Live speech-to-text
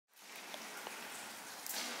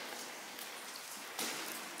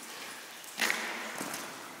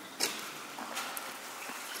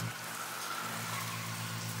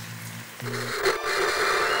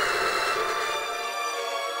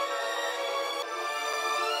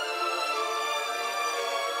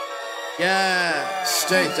Yeah,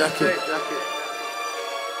 straight jacket.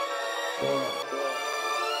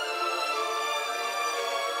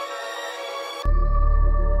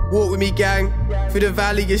 Walk with me, gang, through the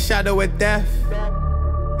valley of shadow of death.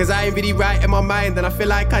 Cause I ain't really right in my mind and I feel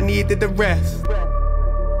like I needed the rest.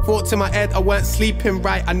 Thoughts in my head, I weren't sleeping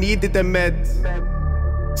right, I needed the meds.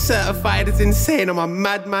 Certified as insane, I'm a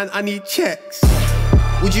madman, I need checks.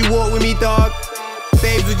 Would you walk with me, dog?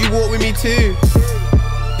 Babes, would you walk with me too?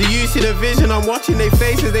 Do you see the vision? I'm watching their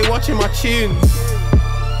faces, they watching my tunes.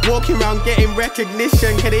 Walking around getting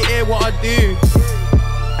recognition, can they hear what I do?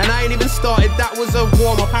 And I ain't even started, that was a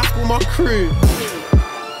warm-up, I called my crew.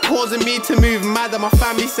 Causing me to move mad and my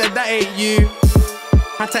family said that ain't you.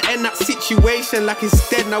 Had to end that situation like it's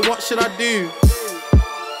dead, now what should I do?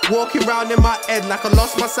 Walking round in my head like I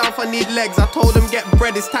lost myself, I need legs. I told them get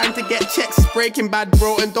bread, it's time to get checks. Breaking Bad,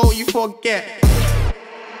 bro, and don't you forget.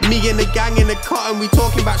 Me and the gang in the cotton, we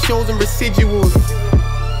talking about shows and residuals.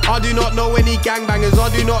 I do not know any gangbangers, I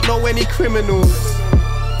do not know any criminals.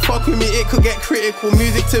 Fuck with me, it could get critical.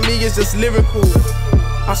 Music to me is just lyrical.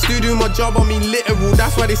 I still do my job, I mean literal.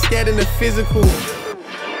 That's why they scared in the physical.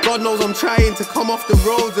 God knows I'm trying to come off the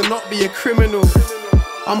roads and not be a criminal.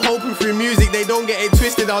 I'm hoping through music they don't get it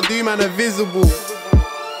twisted, I'll do man a visible.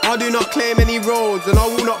 I do not claim any roads and I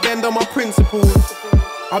will not bend on my principles.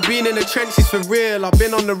 I've been in the trenches for real, I've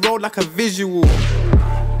been on the road like a visual.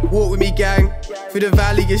 Walk with me, gang, through the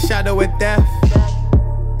valley of shadow of death.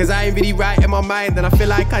 Cause I ain't really right in my mind and I feel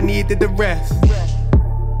like I needed the rest.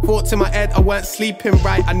 Thoughts in my head, I weren't sleeping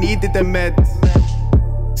right, I needed the meds.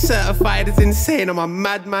 Certified as insane, I'm a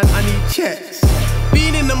madman, I need checks.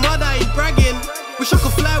 Being in the mud, I ain't bragging. Wish I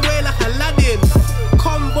could fly away like Aladdin.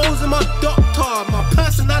 Combos in my doctor, my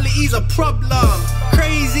personality's a problem.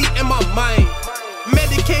 Crazy in my mind,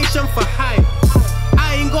 medication for hype.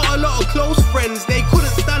 I ain't got a lot of close friends, they couldn't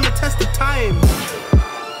stand the test of time.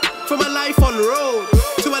 From a life on road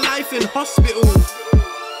to a life in hospital,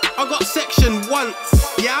 I got sectioned once,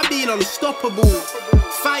 yeah, I've been unstoppable.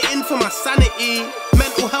 Fighting for my sanity,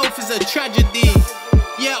 mental health is a tragedy.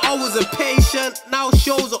 Yeah, I was a patient, now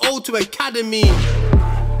shows are old to academy.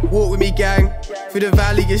 Walk with me, gang, through the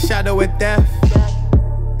valley of shadow of death.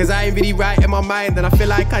 Cause I ain't really right in my mind and I feel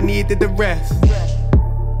like I needed the rest.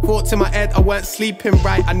 Thoughts in my head, I weren't sleeping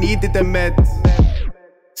right, I needed the meds.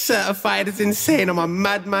 Certified as insane, I'm a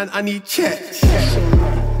madman, I need checks.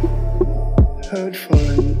 Hurtful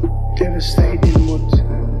and devastating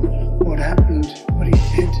what happened, what he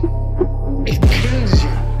did. It kills you.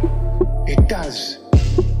 It does.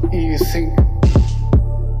 You think,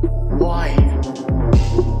 why?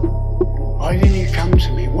 Why didn't you come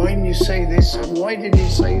to me? Why didn't you say this? Why did he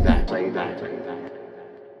say that?